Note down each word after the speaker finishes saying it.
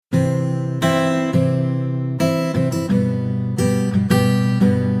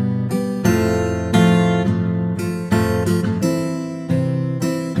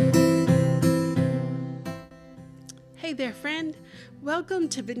there, friend. Welcome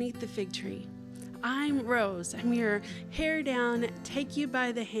to Beneath the Fig Tree. I'm Rose. I'm your hair down, take you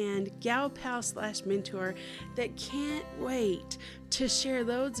by the hand, gal pal / mentor that can't wait to share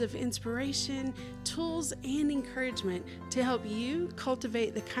loads of inspiration, tools, and encouragement to help you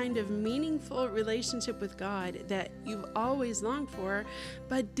cultivate the kind of meaningful relationship with God that you've always longed for,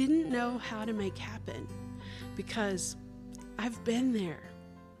 but didn't know how to make happen. Because I've been there.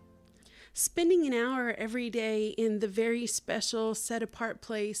 Spending an hour every day in the very special, set-apart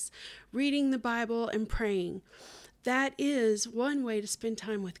place, reading the Bible and praying, that is one way to spend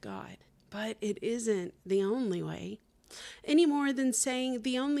time with God, but it isn't the only way. Any more than saying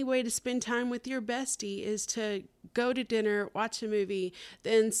the only way to spend time with your bestie is to go to dinner, watch a movie,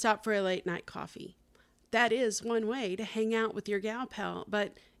 then stop for a late-night coffee. That is one way to hang out with your gal pal,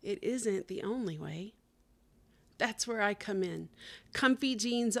 but it isn't the only way. That's where I come in. Comfy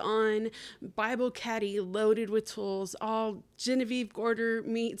jeans on, Bible caddy loaded with tools, all Genevieve Gorder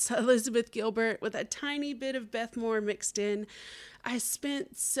meets Elizabeth Gilbert with a tiny bit of Beth Moore mixed in. I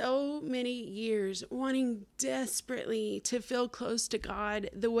spent so many years wanting desperately to feel close to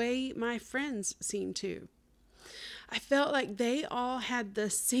God the way my friends seem to. I felt like they all had the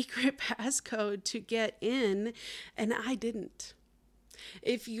secret passcode to get in, and I didn't.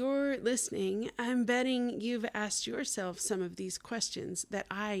 If you're listening, I'm betting you've asked yourself some of these questions that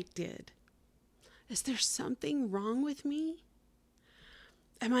I did. Is there something wrong with me?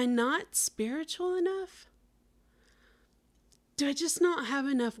 Am I not spiritual enough? Do I just not have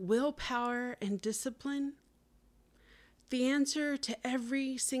enough willpower and discipline? The answer to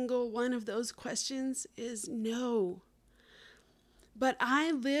every single one of those questions is no. But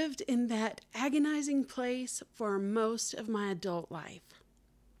I lived in that agonizing place for most of my adult life.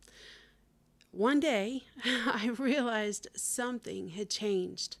 One day, I realized something had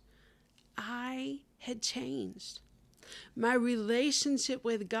changed. I had changed. My relationship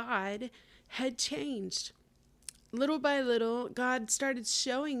with God had changed. Little by little, God started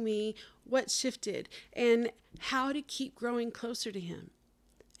showing me what shifted and how to keep growing closer to Him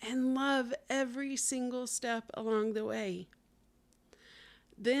and love every single step along the way.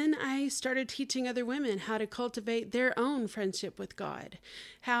 Then I started teaching other women how to cultivate their own friendship with God,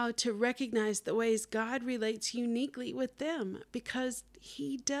 how to recognize the ways God relates uniquely with them, because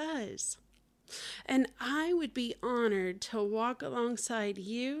He does. And I would be honored to walk alongside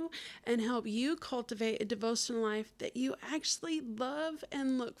you and help you cultivate a devotional life that you actually love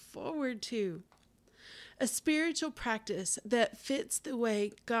and look forward to. A spiritual practice that fits the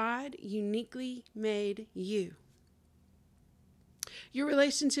way God uniquely made you. Your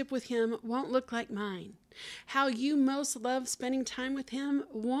relationship with Him won't look like mine. How you most love spending time with Him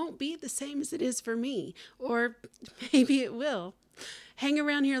won't be the same as it is for me, or maybe it will. Hang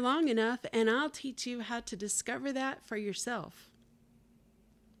around here long enough and I'll teach you how to discover that for yourself.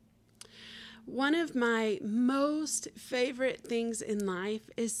 One of my most favorite things in life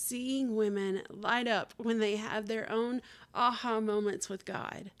is seeing women light up when they have their own aha moments with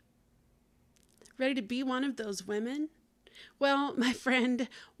God. Ready to be one of those women? Well, my friend,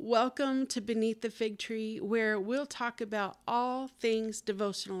 welcome to Beneath the Fig Tree, where we'll talk about all things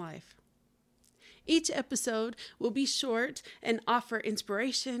devotional life. Each episode will be short and offer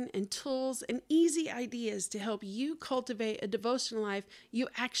inspiration and tools and easy ideas to help you cultivate a devotional life you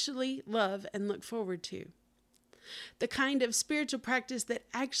actually love and look forward to. The kind of spiritual practice that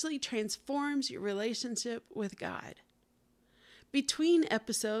actually transforms your relationship with God. Between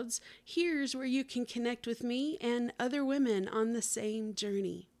episodes, here's where you can connect with me and other women on the same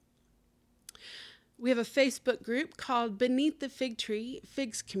journey. We have a Facebook group called Beneath the Fig Tree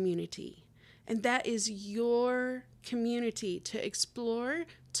Figs Community, and that is your community to explore,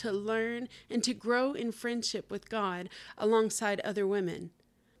 to learn, and to grow in friendship with God alongside other women.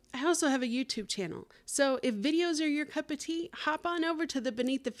 I also have a YouTube channel, so if videos are your cup of tea, hop on over to the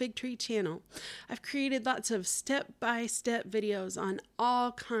Beneath the Fig Tree channel. I've created lots of step-by-step videos on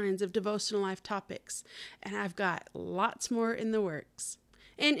all kinds of devotional life topics, and I've got lots more in the works.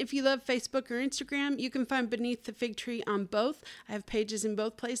 And if you love Facebook or Instagram, you can find Beneath the Fig Tree on both. I have pages in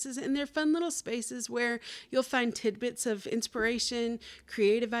both places, and they're fun little spaces where you'll find tidbits of inspiration,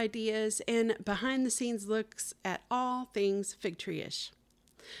 creative ideas, and behind-the-scenes looks at all things fig tree-ish.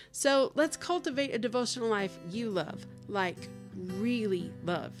 So let's cultivate a devotional life you love, like really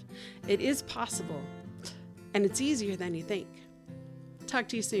love. It is possible, and it's easier than you think. Talk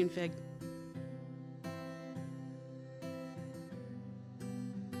to you soon, Fig.